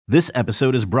This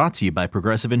episode is brought to you by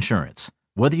Progressive Insurance.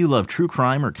 Whether you love true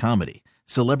crime or comedy,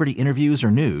 celebrity interviews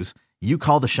or news, you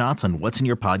call the shots on what's in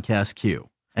your podcast queue.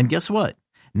 And guess what?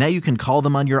 Now you can call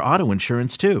them on your auto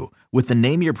insurance too with the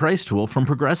Name Your Price tool from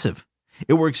Progressive.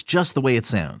 It works just the way it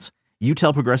sounds. You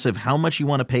tell Progressive how much you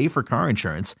want to pay for car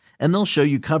insurance, and they'll show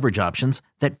you coverage options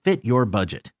that fit your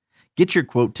budget. Get your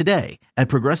quote today at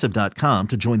Progressive.com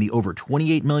to join the over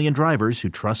 28 million drivers who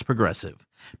trust Progressive.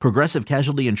 Progressive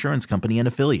Casualty Insurance Company and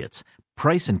Affiliates.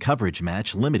 Price and coverage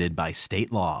match limited by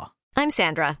state law. I'm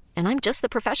Sandra, and I'm just the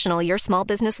professional your small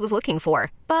business was looking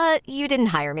for. But you didn't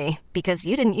hire me because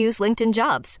you didn't use LinkedIn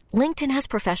Jobs. LinkedIn has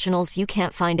professionals you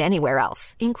can't find anywhere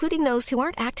else, including those who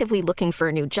aren't actively looking for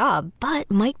a new job, but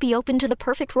might be open to the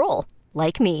perfect role,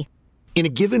 like me. In a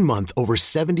given month, over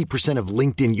 70% of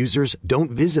LinkedIn users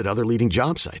don't visit other leading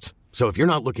job sites. So if you're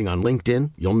not looking on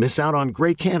LinkedIn, you'll miss out on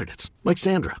great candidates like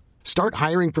Sandra. Start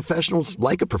hiring professionals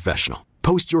like a professional.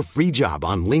 Post your free job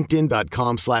on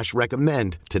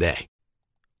linkedin.com/recommend today.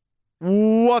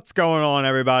 What's going on,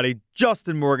 everybody?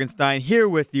 Justin Morganstein here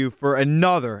with you for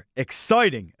another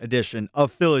exciting edition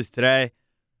of Phillies Today.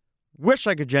 Wish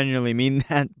I could genuinely mean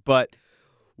that, but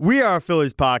we are a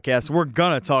Phillies podcast. We're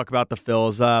going to talk about the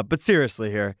Phils, but seriously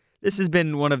here, this has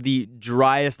been one of the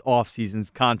driest off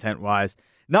seasons content-wise.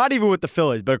 Not even with the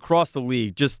Phillies, but across the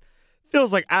league. Just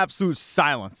feels like absolute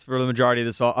silence for the majority of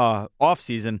this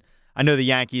offseason. I know the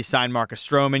Yankees signed Marcus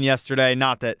Stroman yesterday.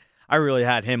 Not that I really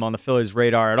had him on the Phillies'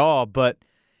 radar at all, but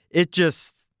it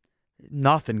just,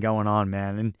 nothing going on,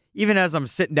 man. And even as I'm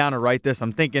sitting down to write this,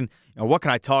 I'm thinking, what can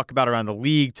I talk about around the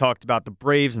league? Talked about the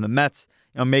Braves and the Mets,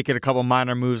 making a couple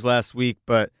minor moves last week.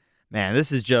 But, man,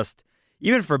 this is just,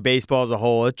 even for baseball as a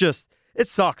whole, it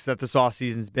sucks that this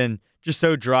offseason's been just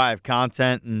so dry of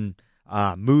content and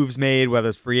moves made, whether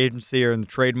it's free agency or in the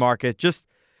trade market. Just,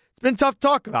 it's been tough to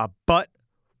talk about, but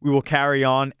we will carry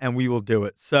on and we will do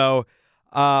it. So,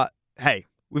 hey,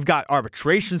 we've got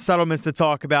arbitration settlements to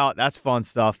talk about. That's fun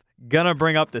stuff. Gonna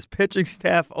bring up this pitching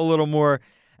staff a little more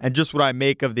and just what I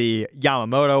make of the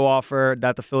Yamamoto offer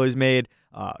that the Phillies made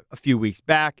a few weeks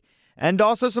back. And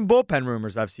also some bullpen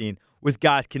rumors I've seen with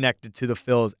guys connected to the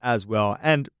Phils as well.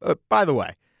 And by the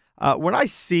way, when I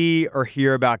see or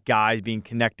hear about guys being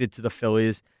connected to the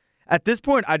Phillies, at this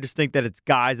point, I just think that it's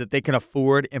guys that they can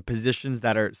afford in positions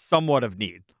that are somewhat of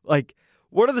need. Like,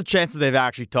 what are the chances they've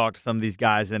actually talked to some of these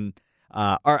guys and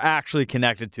are actually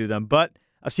connected to them? But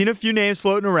I've seen a few names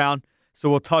floating around, so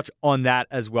we'll touch on that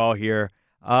as well here.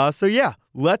 So yeah,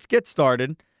 let's get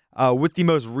started with the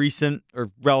most recent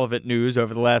or relevant news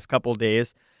over the last couple of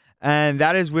days. And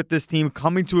that is with this team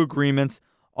coming to agreements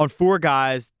on 4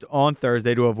 guys on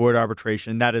Thursday to avoid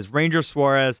arbitration. That is Ranger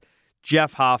Suarez,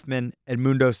 Jeff Hoffman,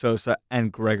 Edmundo Sosa,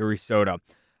 and Gregory Soto.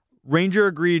 Ranger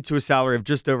agreed to a salary of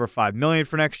just over $5 million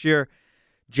for next year.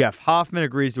 Jeff Hoffman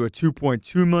agrees to a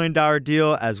 $2.2 million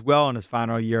deal as well in his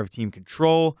final year of team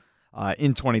control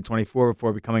in 2024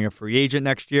 before becoming a free agent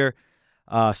next year.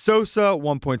 Sosa,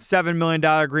 $1.7 million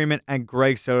agreement, and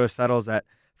Greg Soto settles at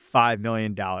 $5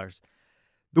 million.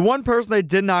 The one person they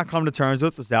did not come to terms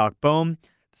with was Alec Bohm.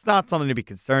 It's not something to be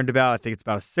concerned about. I think it's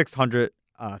about a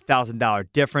 $600,000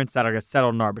 difference that'll get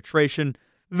settled in arbitration.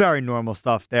 Very normal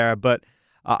stuff there. But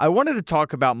I wanted to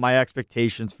talk about my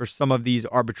expectations for some of these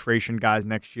arbitration guys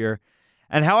next year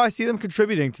and how I see them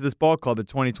contributing to this ball club in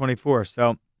 2024.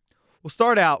 So we'll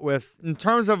start out with, in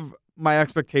terms of my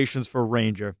expectations for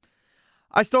Ranger,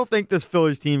 I still think this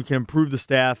Phillies team can improve the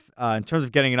staff in terms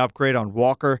of getting an upgrade on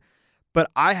Walker. But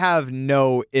I have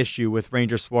no issue with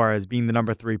Ranger Suarez being the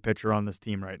number 3 pitcher on this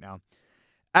team right now.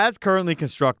 As currently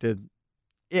constructed,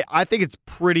 I think it's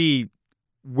pretty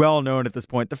well known at this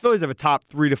point. The Phillies have a top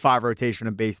 3 to 5 rotation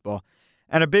in baseball.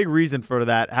 And a big reason for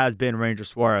that has been Ranger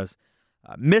Suarez.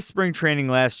 Missed spring training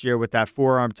last year with that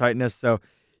forearm tightness. So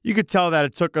you could tell that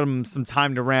it took him some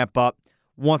time to ramp up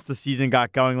once the season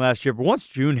got going last year. But once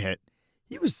June hit,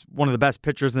 he was one of the best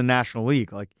pitchers in the National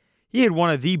League. He had one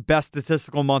of the best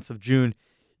statistical months of June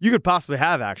you could possibly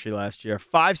have, actually, last year.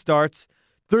 5 starts,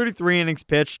 33 innings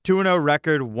pitched, 2-0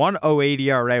 record, 1.08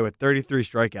 ERA with 33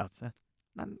 strikeouts.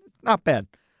 Not bad.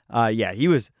 Yeah, he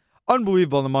was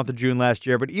unbelievable in the month of June last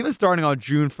year, but even starting on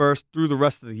June 1st through the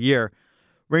rest of the year,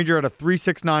 Ranger had a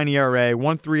 3.69 ERA,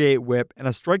 1.38 whip, and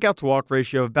a strikeout-to-walk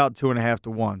ratio of about 2.5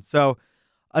 to 1. So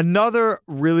another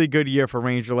really good year for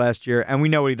Ranger last year, and we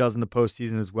know what he does in the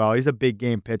postseason as well. He's a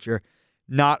big-game pitcher.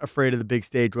 Not afraid of the big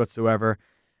stage whatsoever.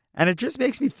 And it just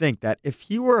makes me think that if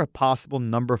he were a possible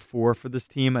number 4 for this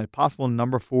team, a possible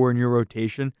number 4 in your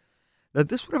rotation, that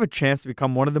this would have a chance to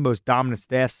become one of the most dominant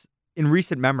staffs in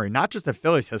recent memory, not just in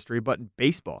Phillies history, but in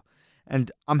baseball.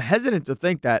 And I'm hesitant to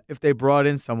think that if they brought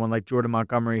in someone like Jordan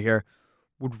Montgomery here,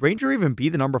 would Ranger even be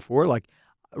the number 4? Like,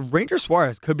 Ranger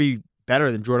Suarez could be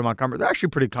better than Jordan Montgomery. They're actually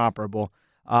pretty comparable.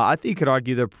 I think you could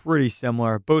argue they're pretty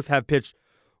similar. Both have pitched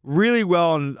really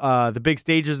well on the big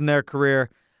stages in their career.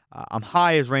 I'm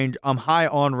high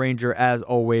on Ranger as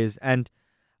always, and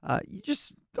you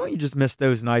just miss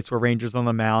those nights where Ranger's on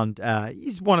the mound.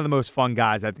 He's one of the most fun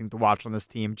guys I think to watch on this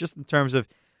team, just in terms of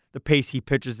the pace he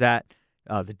pitches at,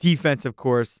 the defense, of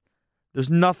course. There's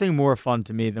nothing more fun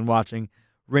to me than watching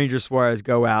Ranger Suarez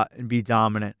go out and be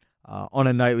dominant on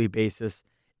a nightly basis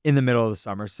in the middle of the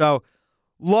summer. So,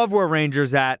 love where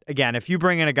Ranger's at. Again, if you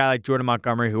bring in a guy like Jordan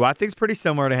Montgomery, who I think is pretty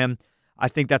similar to him, I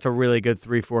think that's a really good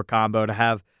 3-4 combo to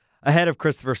have ahead of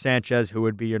Christopher Sanchez, who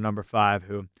would be your number 5,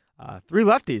 who 3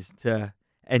 lefties to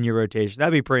end your rotation.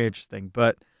 That'd be pretty interesting.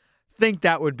 But I think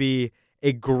that would be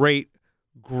a great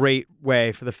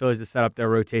way for the Phillies to set up their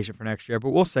rotation for next year.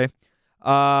 But we'll see.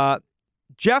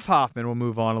 Jeff Hoffman will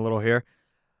move on a little here.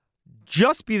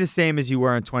 Just be the same as you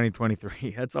were in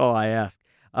 2023. That's all I ask.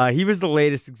 He was the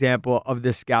latest example of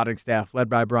this scouting staff led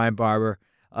by Brian Barber,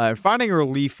 finding a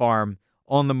relief arm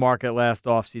on the market last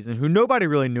offseason who nobody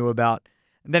really knew about,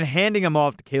 and then handing him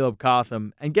off to Caleb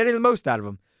Cotham and getting the most out of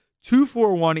him.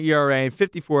 2.41 ERA and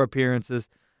 54 appearances.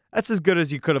 That's as good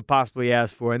as you could have possibly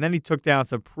asked for. And then he took down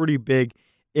some pretty big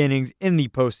innings in the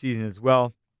postseason as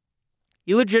well.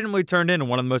 He legitimately turned into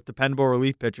one of the most dependable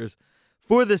relief pitchers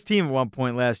for this team at one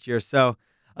point last year. So,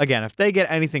 again, if they get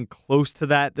anything close to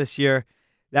that this year,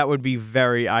 that would be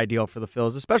very ideal for the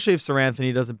Phils, especially if Sir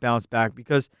Anthony doesn't bounce back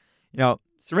because,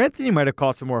 Sir Anthony might have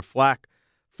caught some more flack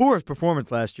for his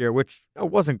performance last year, which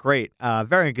wasn't great,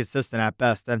 very inconsistent at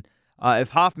best. And if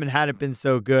Hoffman hadn't been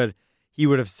so good, he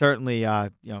would have certainly,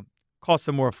 caught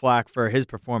some more flack for his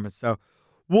performance. So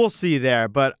we'll see there.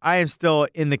 But I am still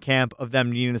in the camp of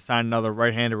them needing to sign another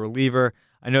right-handed reliever.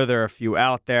 I know there are a few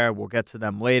out there. We'll get to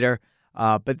them later.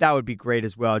 But that would be great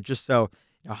as well, just so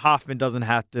Hoffman doesn't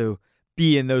have to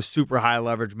be in those super high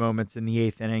leverage moments in the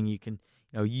 8th inning. You can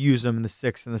use them in the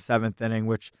 6th and the 7th inning,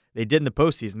 which they did in the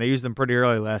postseason. They used them pretty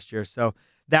early last year. So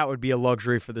that would be a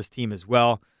luxury for this team as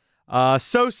well.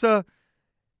 Sosa,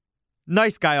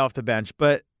 nice guy off the bench,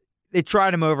 but they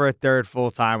tried him over at third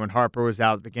full-time when Harper was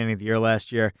out at the beginning of the year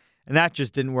last year, and that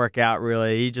just didn't work out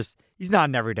really. He's not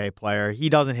an everyday player. He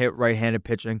doesn't hit right-handed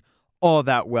pitching all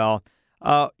that well.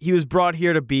 He was brought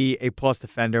here to be a plus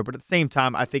defender, but at the same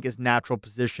time, I think his natural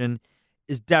position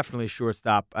is definitely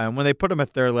shortstop. And when they put him at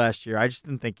third last year, I just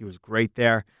didn't think he was great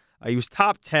there. He was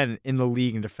top 10 in the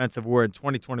league in defensive WAR in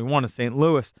 2021 in St.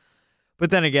 Louis. But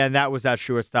then again, that was at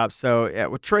shortstop. So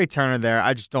with Trey Turner there,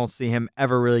 I just don't see him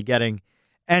ever really getting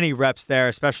any reps there,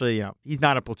 especially, he's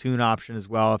not a platoon option as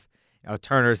well. If,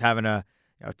 Turner's having a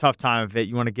tough time of it,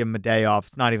 you want to give him a day off.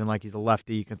 It's not even like he's a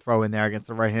lefty you can throw in there against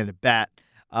a right-handed bat.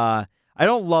 I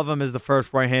don't love him as the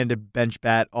first right-handed bench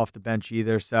bat off the bench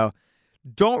either. So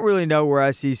don't really know where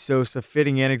I see Sosa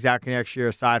fitting in exactly next year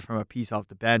aside from a piece off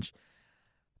the bench.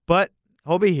 But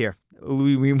he'll be here.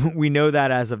 We know that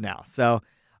as of now. So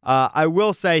I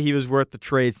will say he was worth the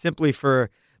trade simply for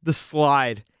the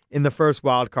slide in the first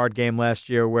wild card game last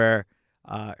year where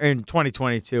in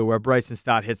 2022 where Bryson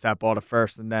Stott hits that ball to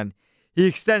first, and then he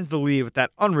extends the lead with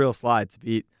that unreal slide to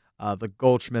beat the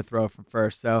Goldschmidt throw from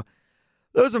first. So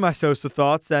those are my Sosa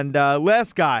thoughts. And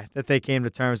last guy that they came to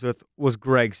terms with was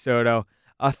Greg Soto.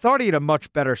 I thought he had a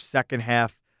much better second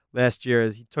half last year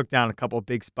as he took down a couple of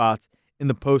big spots in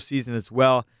the postseason as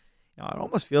well. It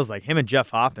almost feels like him and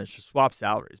Jeff Hoffman should swap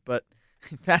salaries, but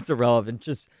that's irrelevant.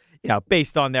 Just,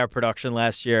 based on their production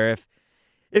last year,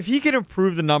 if he can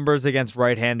improve the numbers against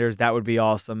right-handers, that would be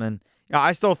awesome. And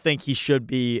I still think he should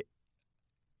be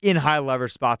in high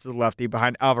leverage spots as a lefty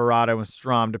behind Alvarado and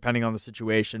Strahm, depending on the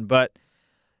situation. But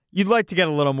you'd like to get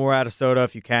a little more out of Soto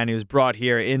if you can. He was brought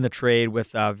here in the trade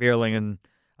with Vierling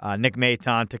and Nick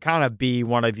Maton to kind of be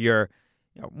one of your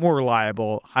more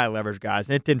reliable high leverage guys.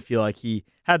 And it didn't feel like he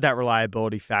had that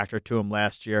reliability factor to him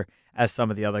last year as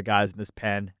some of the other guys in this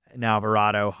pen, and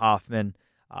Alvarado, Hoffman,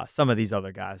 some of these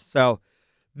other guys. So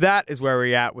that is where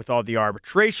we're at with all the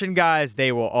arbitration guys.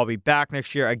 They will all be back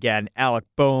next year. Again, Alec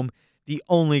Boehm, the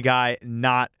only guy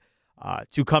not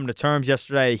to come to terms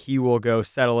yesterday. He will go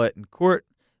settle it in court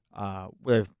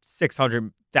with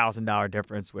 $600,000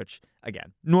 difference, which,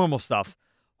 again, normal stuff.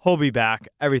 He'll be back.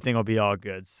 Everything will be all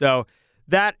good. So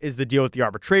that is the deal with the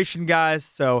arbitration guys.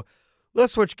 So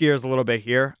let's switch gears a little bit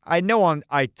here. I know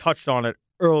I touched on it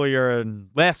earlier in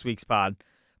last week's pod,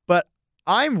 but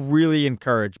I'm really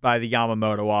encouraged by the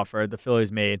Yamamoto offer the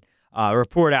Phillies made. A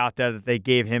report out there that they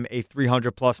gave him a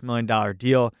 $300+ million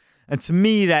deal. And to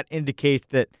me, that indicates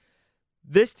that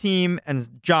this team,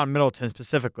 and John Middleton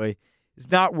specifically,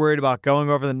 is not worried about going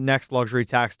over the next luxury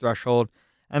tax threshold.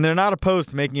 and they're not opposed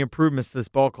to making improvements to this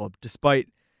ball club, despite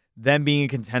them being a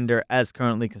contender as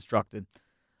currently constructed.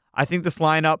 I think this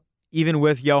lineup, even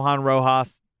with Johan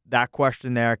Rojas, that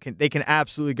question there, they can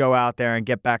absolutely go out there and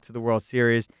get back to the World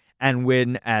Series and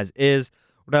win as is.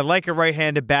 Would I like a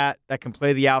right-handed bat that can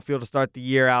play the outfield to start the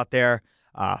year out there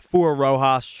for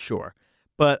Rojas? Sure.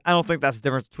 But I don't think that's the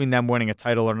difference between them winning a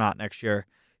title or not next year.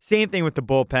 Same thing with the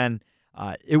bullpen.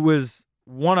 It was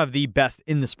one of the best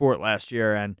in the sport last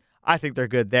year, and I think they're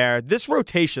good there. This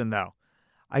rotation, though,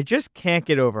 I just can't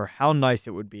get over how nice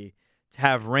it would be to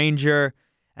have Ranger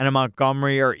and a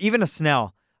Montgomery or even a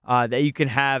Snell that you can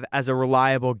have as a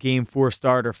reliable Game 4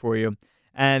 starter for you.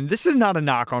 And this is not a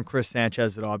knock on Chris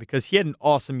Sanchez at all, because he had an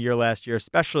awesome year last year,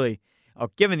 especially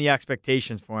given the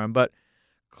expectations for him. But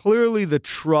clearly the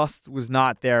trust was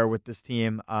not there with this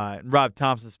team, and Rob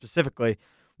Thompson specifically,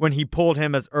 when he pulled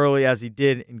him as early as he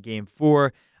did in Game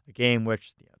 4, a game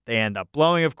which they end up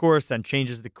blowing, of course, and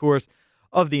changes the course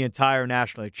of the entire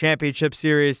National League Championship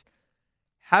Series.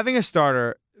 Having a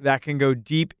starter that can go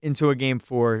deep into a Game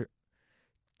 4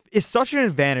 is such an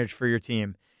advantage for your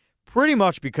team, pretty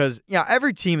much because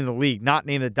every team in the league, not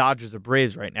named the Dodgers or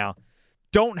Braves right now,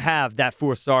 don't have that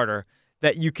fourth starter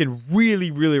that you can really,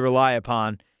 really rely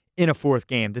upon in a fourth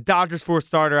game. The Dodgers' fourth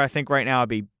starter, I think right now, would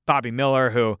be Bobby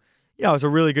Miller, who is a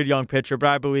really good young pitcher, but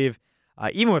I believe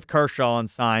even with Kershaw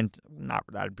unsigned, not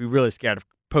that I'd be really scared of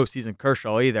postseason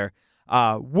Kershaw either,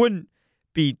 wouldn't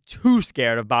be too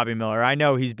scared of Bobby Miller. I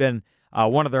know he's been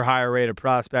one of their higher-rated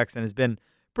prospects and has been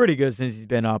pretty good since he's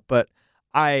been up, but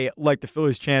I like the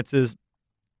Phillies' chances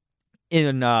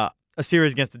in a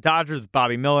series against the Dodgers with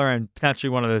Bobby Miller and potentially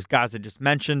one of those guys I just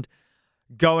mentioned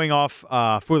going off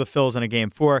for the Phils in a Game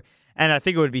 4. And I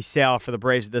think it would be Sale for the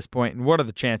Braves at this point. And what are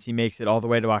the chances he makes it all the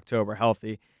way to October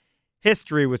healthy?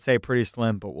 History would say pretty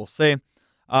slim, but we'll see.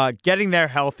 Getting there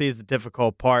healthy is the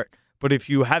difficult part. But if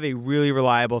you have a really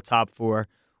reliable top 4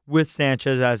 with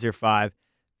Sanchez as your 5,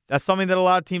 that's something that a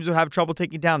lot of teams would have trouble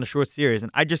taking down the short series.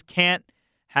 And I just can't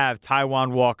have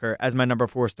Taijuan Walker as my number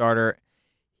 4 starter.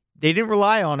 They didn't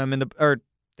rely on him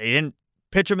they didn't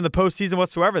pitch him in the postseason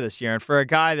whatsoever this year. And for a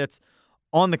guy that's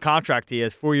on the contract he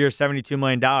has, 4 years, $72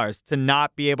 million, to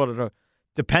not be able to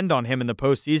depend on him in the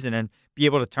postseason and be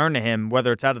able to turn to him,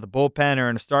 whether it's out of the bullpen or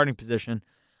in a starting position,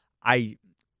 I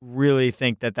really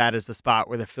think that is the spot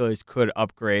where the Phillies could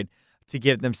upgrade to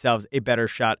give themselves a better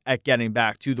shot at getting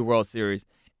back to the World Series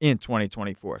in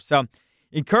 2024. So,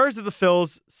 encouraged that the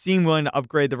Phils seem willing to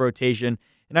upgrade the rotation,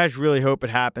 and I just really hope it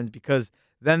happens, because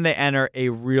then they enter a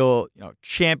real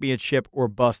championship or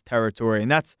bust territory,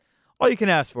 and that's all you can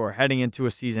ask for heading into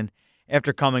a season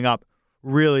after coming up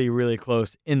really, really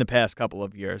close in the past couple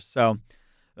of years. So,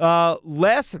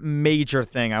 last major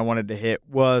thing I wanted to hit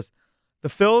was the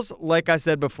Phils, like I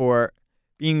said before,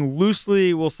 being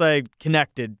loosely, we'll say,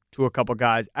 connected to a couple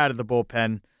guys out of the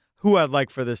bullpen who I'd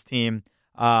like for this team.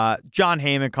 John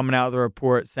Heyman coming out with a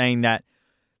report saying that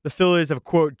the Phillies have,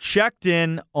 quote, checked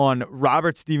in on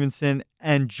Robert Stevenson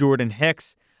and Jordan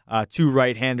Hicks, 2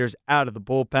 right-handers out of the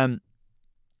bullpen.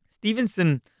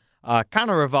 Stevenson kind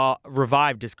of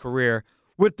revived his career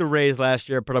with the Rays last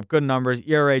year, put up good numbers,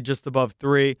 ERA just above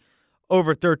 3,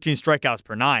 over 13 strikeouts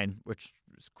per 9, which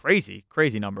is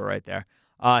crazy number right there.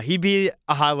 He'd be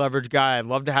a high-leverage guy. I'd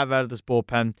love to have out of this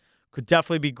bullpen. Could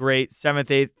definitely be great. 7th,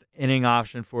 8th inning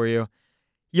option for you.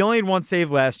 He only had 1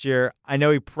 save last year. I know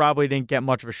he probably didn't get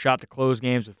much of a shot to close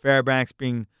games with Fairbanks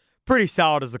being pretty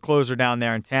solid as the closer down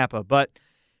there in Tampa, but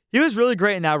he was really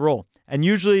great in that role. And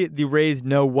usually the Rays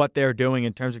know what they're doing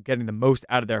in terms of getting the most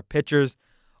out of their pitchers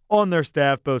on their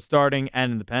staff, both starting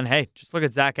and in the pen. Hey, just look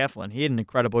at Zach Eflin. He had an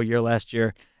incredible year last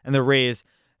year, and the Rays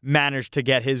managed to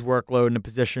get his workload in a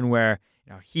position where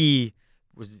he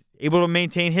was able to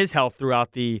maintain his health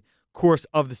throughout the course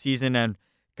of the season and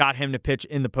got him to pitch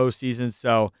in the postseason.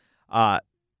 So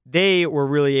they were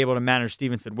really able to manage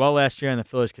Stevenson well last year, and the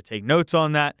Phillies could take notes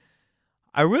on that.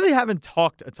 I really haven't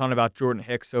talked a ton about Jordan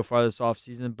Hicks so far this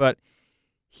offseason, but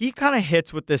he kind of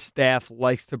hits what this staff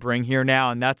likes to bring here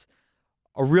now, and that's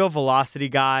a real velocity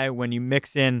guy when you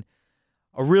mix in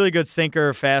a really good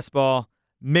sinker fastball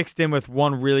mixed in with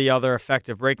one really other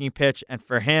effective breaking pitch. And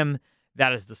for him,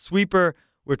 that is the sweeper,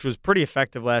 which was pretty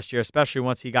effective last year, especially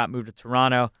once he got moved to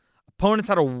Toronto. Opponents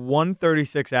had a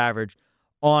 136 average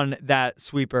on that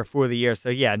sweeper for the year. So,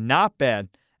 yeah, not bad.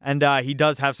 And he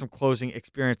does have some closing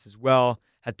experience as well.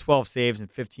 Had 12 saves and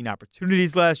 15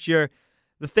 opportunities last year.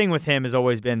 The thing with him has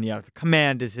always been, the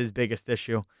command is his biggest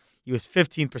issue. He was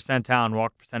 15th percentile in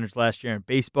walk percentage last year in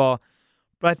baseball.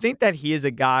 But I think that he is a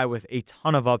guy with a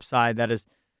ton of upside that is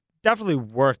definitely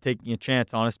worth taking a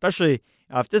chance on, especially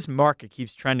if this market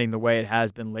keeps trending the way it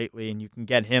has been lately and you can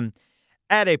get him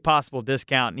at a possible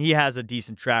discount, and he has a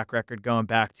decent track record going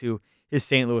back to his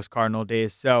St. Louis Cardinal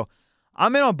days. So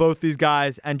I'm in on both these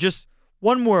guys, and just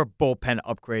one more bullpen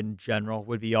upgrade in general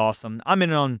would be awesome. I'm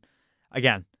in on,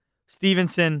 again,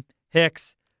 Stevenson,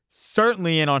 Hicks,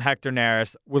 certainly in on Hector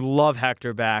Neris. Would love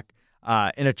Hector back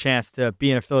in a chance to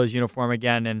be in a Phillies uniform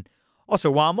again. And also,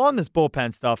 while I'm on this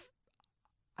bullpen stuff,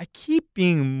 I keep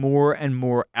being more and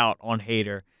more out on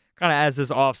Hader, kind of as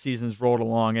this offseason's rolled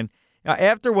along. And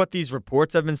after what these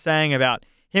reports have been saying about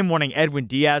him wanting Edwin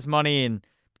Diaz money and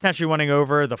potentially wanting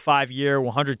over the 5-year,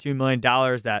 $102 million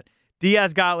that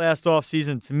Diaz got last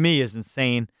offseason, to me is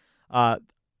insane.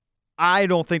 I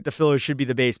don't think the Phillies should be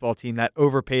the baseball team that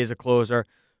overpays a closer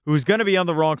who's going to be on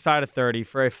the wrong side of 30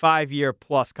 for a 5-year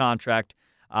plus contract.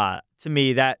 To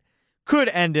me, that could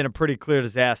end in a pretty clear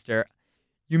disaster.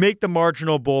 You make the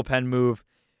marginal bullpen move.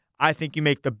 I think you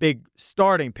make the big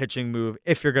starting pitching move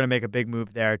if you're going to make a big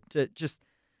move there.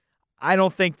 I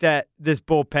don't think that this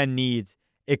bullpen needs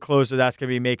a closer that's going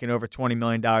to be making over $20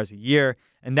 million a year,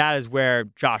 and that is where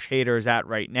Josh Hader is at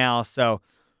right now. So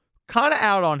kind of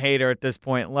out on Hader at this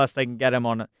point unless they can get him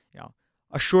on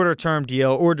a shorter-term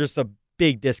deal or just a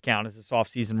big discount as this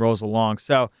offseason rolls along.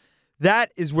 So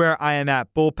that is where I am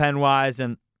at bullpen-wise.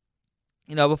 And,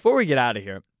 before we get out of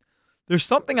here, there's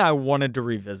something I wanted to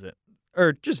revisit,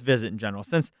 or just visit in general,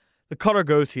 since the Cutter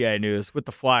Gauthier news with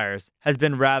the Flyers has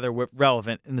been rather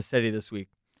relevant in the city this week.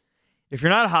 If you're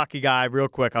not a hockey guy, real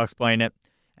quick, I'll explain it.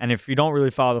 And if you don't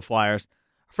really follow the Flyers,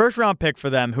 first-round pick for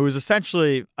them, who was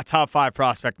essentially a top-5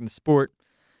 prospect in the sport,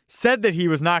 said that he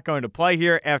was not going to play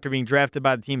here after being drafted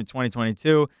by the team in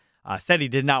 2022, said he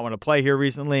did not want to play here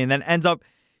recently, and then ends up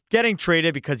getting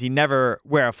traded because he never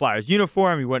wear a Flyers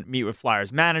uniform. He wouldn't meet with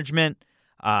Flyers management.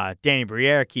 Danny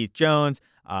Briere, Keith Jones,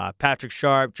 Patrick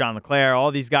Sharp, John LeClaire,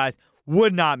 all these guys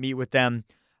would not meet with them.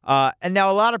 And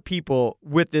now a lot of people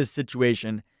with this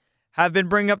situation have been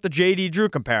bringing up the J.D. Drew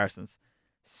comparisons,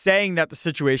 saying that the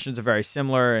situations are very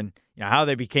similar and how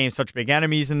they became such big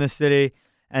enemies in this city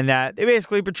and that they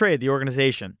basically betrayed the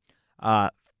organization.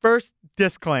 First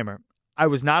disclaimer, I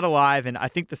was not alive, and I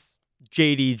think this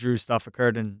J.D. Drew stuff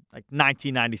occurred in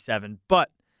 1997. But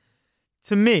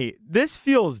to me, this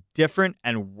feels different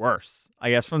and worse,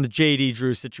 I guess, from the J.D.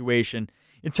 Drew situation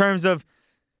in terms of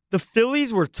the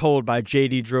Phillies were told by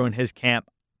J.D. Drew and his camp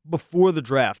before the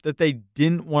draft that they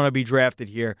didn't want to be drafted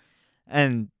here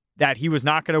and that he was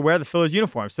not going to wear the Phillies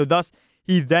uniform. So thus,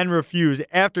 he then refused,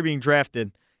 after being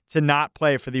drafted, to not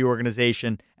play for the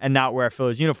organization and not wear a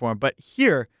Phillies uniform. But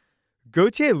here,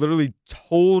 Gauthier literally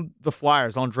told the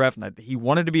Flyers on draft night that he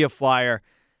wanted to be a Flyer,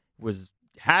 was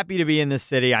happy to be in this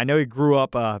city. I know he grew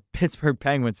up a Pittsburgh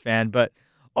Penguins fan, but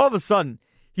all of a sudden,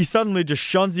 he suddenly just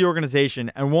shuns the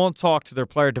organization and won't talk to their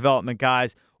player development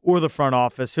guys or the front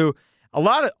office, who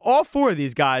all 4 of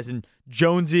these guys, and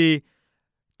Jonesy,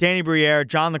 Danny Briere,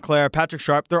 John LeClaire, Patrick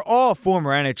Sharp, they're all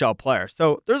former NHL players.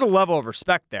 So there's a level of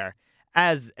respect there.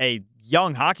 As a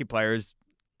young hockey player is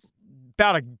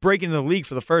about to break into the league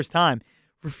for the first time,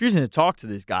 refusing to talk to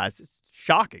these guys. It's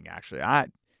shocking, actually.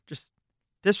 Just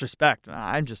disrespect.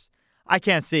 I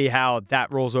can't see how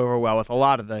that rolls over well with a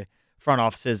lot of the front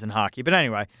offices in hockey. But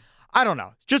anyway, I don't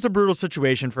know. It's just a brutal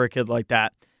situation for a kid like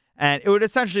that. And it would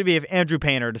essentially be if Andrew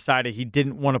Painter decided he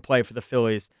didn't want to play for the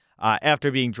Phillies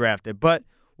after being drafted. But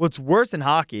what's worse in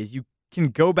hockey is you can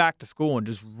go back to school and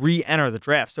just re-enter the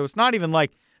draft. So it's not even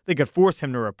like they could force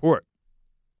him to report.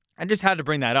 I just had to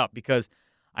bring that up because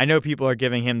I know people are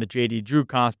giving him the J.D. Drew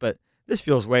comps, but this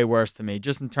feels way worse to me,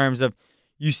 just in terms of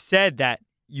you said that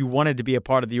you wanted to be a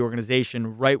part of the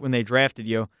organization right when they drafted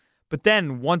you. But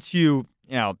then once you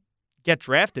get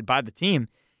drafted by the team,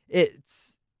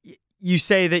 you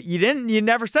say that you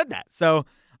never said that. So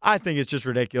I think it's just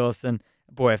ridiculous. And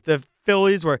boy, if the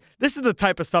Phillies this is the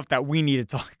type of stuff that we need to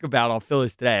talk about on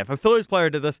Phillies Today. If a Phillies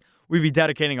player did this, we'd be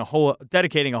dedicating a whole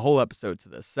episode to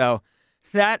this. So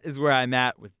that is where I'm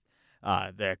at with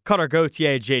the Cutter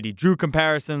Gauthier, J.D. Drew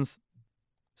comparisons.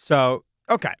 So,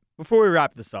 okay, before we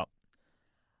wrap this up,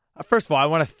 first of all, I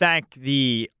want to thank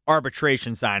the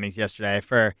arbitration signings yesterday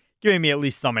for giving me at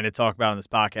least something to talk about on this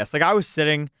podcast. I was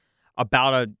sitting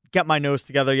about to get my notes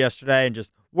together yesterday and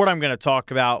just what I'm going to talk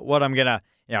about, what I'm going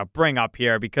to bring up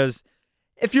here, because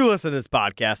if you listen to this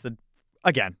podcast, then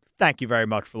again, thank you very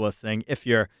much for listening. If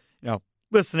you're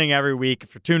listening every week,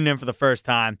 if you're tuning in for the first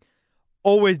time,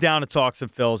 always down to talk some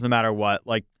Phils no matter what.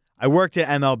 I worked at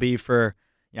MLB for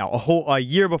a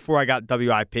year before I got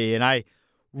WIP, and I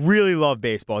really love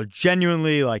baseball.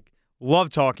 Genuinely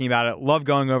love talking about it, love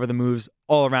going over the moves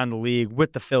all around the league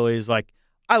with the Phillies.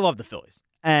 I love the Phillies,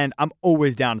 and I'm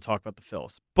always down to talk about the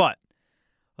Phils. But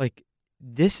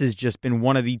this has just been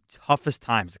one of the toughest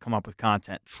times to come up with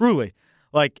content, truly.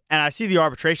 And I see the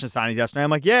arbitration signings yesterday. I'm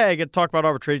like, yeah, I get to talk about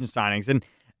arbitration signings. And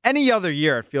any other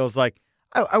year, it feels like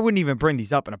I wouldn't even bring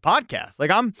these up in a podcast.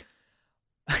 I'm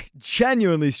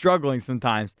genuinely struggling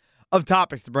sometimes of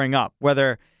topics to bring up,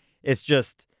 whether it's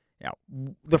just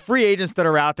the free agents that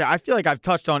are out there. I feel like I've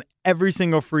touched on every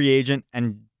single free agent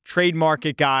and trade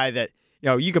market guy that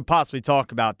you could possibly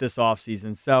talk about this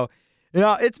offseason. So,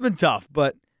 it's been tough.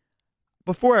 But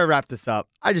before I wrap this up,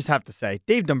 I just have to say,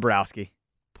 Dave Dombrowski,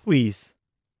 please,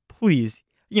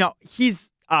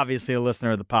 he's obviously a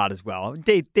listener of the pod as well.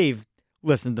 Dave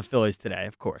listened to Phillies Today,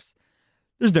 of course.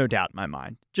 There's no doubt in my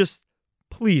mind. Just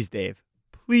please, Dave,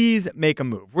 please make a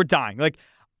move. We're dying.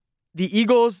 The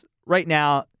Eagles right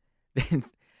now,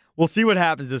 we'll see what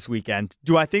happens this weekend.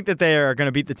 Do I think that they are going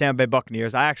to beat the Tampa Bay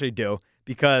Buccaneers? I actually do,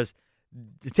 because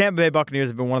the Tampa Bay Buccaneers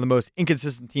have been one of the most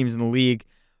inconsistent teams in the league,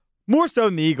 more so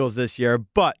than the Eagles this year.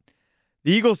 But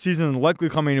the Eagles season is likely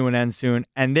coming to an end soon,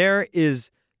 and there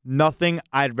is nothing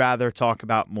I'd rather talk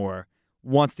about more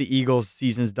once the Eagles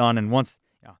season's done and once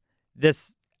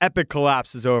this epic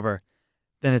collapse is over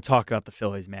than to talk about the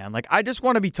Phillies, man. I just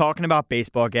want to be talking about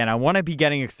baseball again. I want to be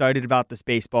getting excited about this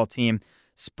baseball team.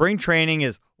 Spring training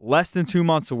is less than 2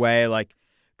 months away. Going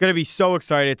to be so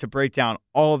excited to break down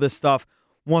all of this stuff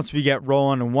once we get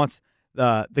rolling and once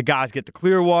the guys get to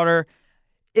Clearwater.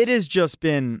 It has just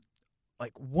been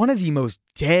one of the most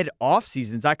dead off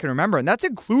seasons I can remember. And that's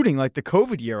including the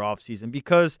COVID year off season,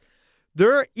 because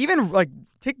they're even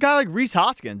take a guy like Rhys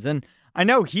Hoskins. And I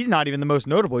know he's not even the most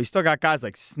notable. You still got guys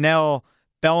like Snell,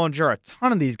 Bellinger, a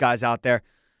ton of these guys out there.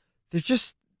 There's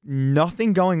just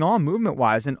nothing going on movement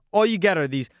wise. And all you get are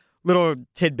these little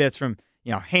tidbits from,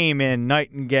 Heyman,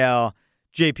 Nightingale,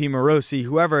 JP Morosi,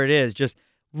 whoever it is, just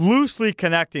loosely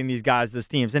connecting these guys to these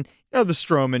teams. And, the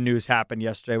Stroman news happened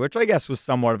yesterday, which I guess was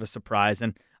somewhat of a surprise.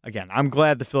 And again, I'm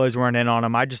glad the Phillies weren't in on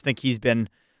him. I just think he's been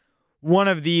one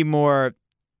of the more,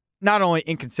 not only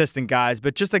inconsistent guys,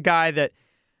 but just a guy that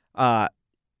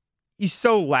he's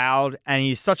so loud and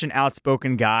he's such an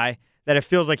outspoken guy that it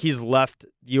feels like he's left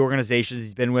the organizations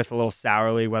he's been with a little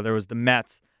sourly, whether it was the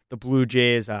Mets, the Blue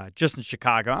Jays, just in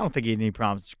Chicago. I don't think he had any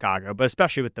problems in Chicago, but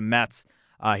especially with the Mets,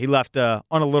 he left on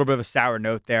a little bit of a sour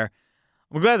note there.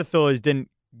 I'm glad the Phillies didn't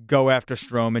go after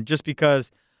Stroman just because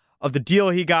of the deal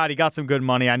he got. He got some good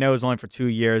money. I know it was only for 2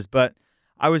 years, but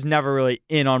I was never really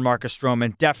in on Marcus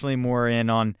Stroman. Definitely more in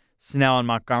on Snell and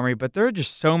Montgomery, but there are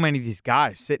just so many of these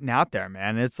guys sitting out there,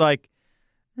 man. And it's what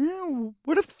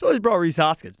if the Phillies brought Rhys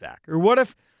Hoskins back? Or what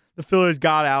if the Phillies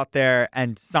got out there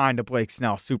and signed a Blake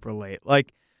Snell super late?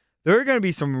 There are going to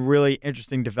be some really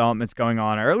interesting developments going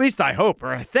on, or at least I hope,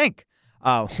 or I think,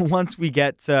 once we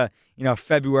get to,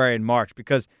 February and March,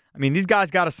 because, these guys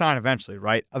got to sign eventually,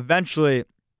 right? Eventually,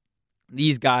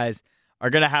 these guys are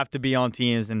going to have to be on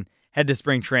teams and head to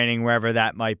spring training, wherever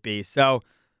that might be. So,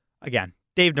 again,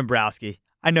 Dave Dombrowski,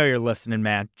 I know you're listening,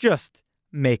 man. Just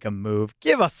make a move.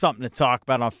 Give us something to talk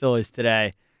about on Phillies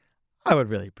Today. I would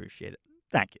really appreciate it.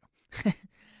 Thank you.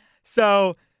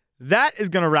 So that is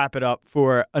going to wrap it up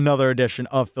for another edition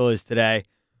of Phillies Today.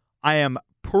 I am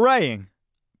praying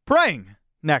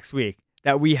next week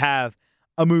that we have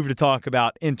a move to talk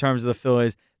about in terms of the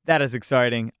Phillies. That is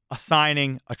exciting. A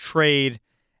signing, a trade,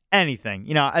 anything.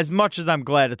 As much as I'm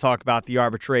glad to talk about the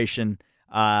arbitration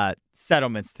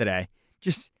settlements today,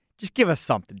 just give us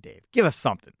something, Dave. Give us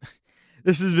something.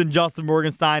 This has been Justin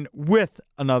Morganstein with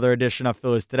another edition of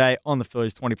Phillies Today on the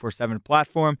Phillies 24/7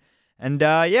 platform. And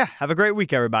have a great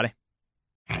week, everybody.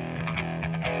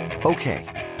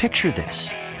 Okay, picture this.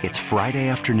 It's Friday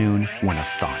afternoon when a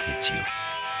thought hits you.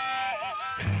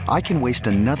 I can waste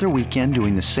another weekend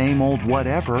doing the same old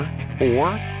whatever, or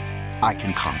I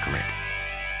can conquer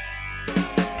it.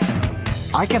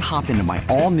 I can hop into my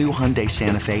all-new Hyundai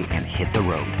Santa Fe and hit the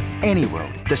road. Any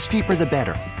road. The steeper, the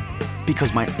better.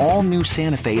 Because my all-new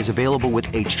Santa Fe is available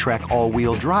with H-Track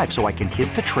all-wheel drive, so I can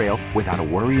hit the trail without a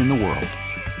worry in the world.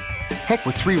 Heck,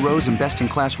 with 3 rows and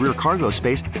best-in-class rear cargo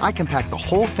space, I can pack the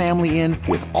whole family in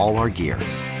with all our gear.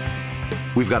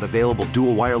 We've got available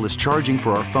dual wireless charging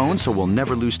for our phones, so we'll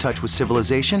never lose touch with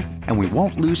civilization, and we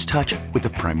won't lose touch with the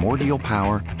primordial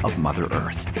power of Mother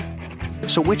Earth.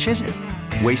 So which is it?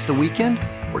 Waste the weekend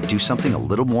or do something a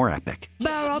little more epic?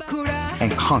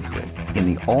 And conquer it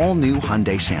in the all-new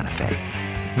Hyundai Santa Fe.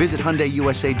 Visit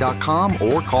HyundaiUSA.com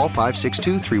or call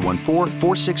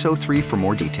 562-314-4603 for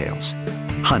more details.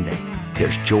 Hyundai,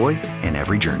 there's joy in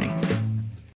every journey.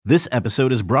 This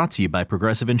episode is brought to you by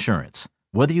Progressive Insurance.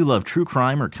 Whether you love true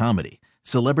crime or comedy,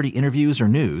 celebrity interviews or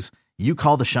news, you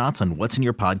call the shots on what's in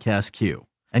your podcast queue.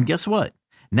 And guess what?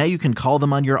 Now you can call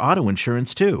them on your auto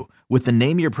insurance too with the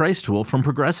Name Your Price tool from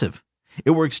Progressive.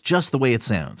 It works just the way it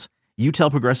sounds. You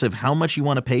tell Progressive how much you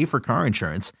want to pay for car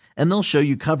insurance, and they'll show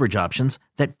you coverage options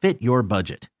that fit your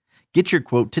budget. Get your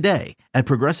quote today at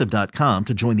Progressive.com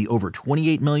to join the over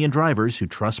 28 million drivers who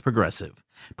trust Progressive.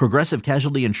 Progressive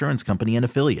Casualty Insurance Company and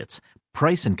Affiliates.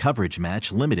 Price and coverage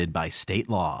match limited by state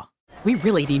law. We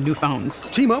really need new phones.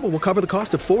 T-Mobile will cover the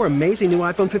cost of 4 amazing new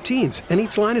iPhone 15s, and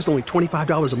each line is only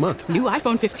 $25 a month. New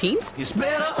iPhone 15s? It's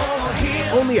better over here.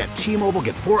 Only at T-Mobile,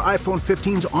 get 4 iPhone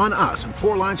 15s on us and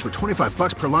 4 lines for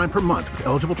 $25 per line per month with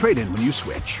eligible trade-in when you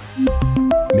switch.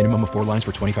 Minimum of 4 lines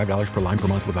for $25 per line per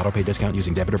month with autopay discount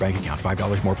using debit or bank account.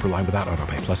 $5 more per line without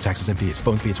autopay, plus taxes and fees.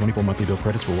 Phone fee at 24 monthly bill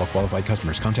credits for well-qualified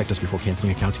customers. Contact us before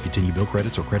canceling account to continue bill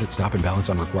credits or credit stop and balance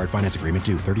on required finance agreement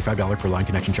due. $35 per line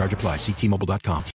connection charge applies. See T-Mobile.com.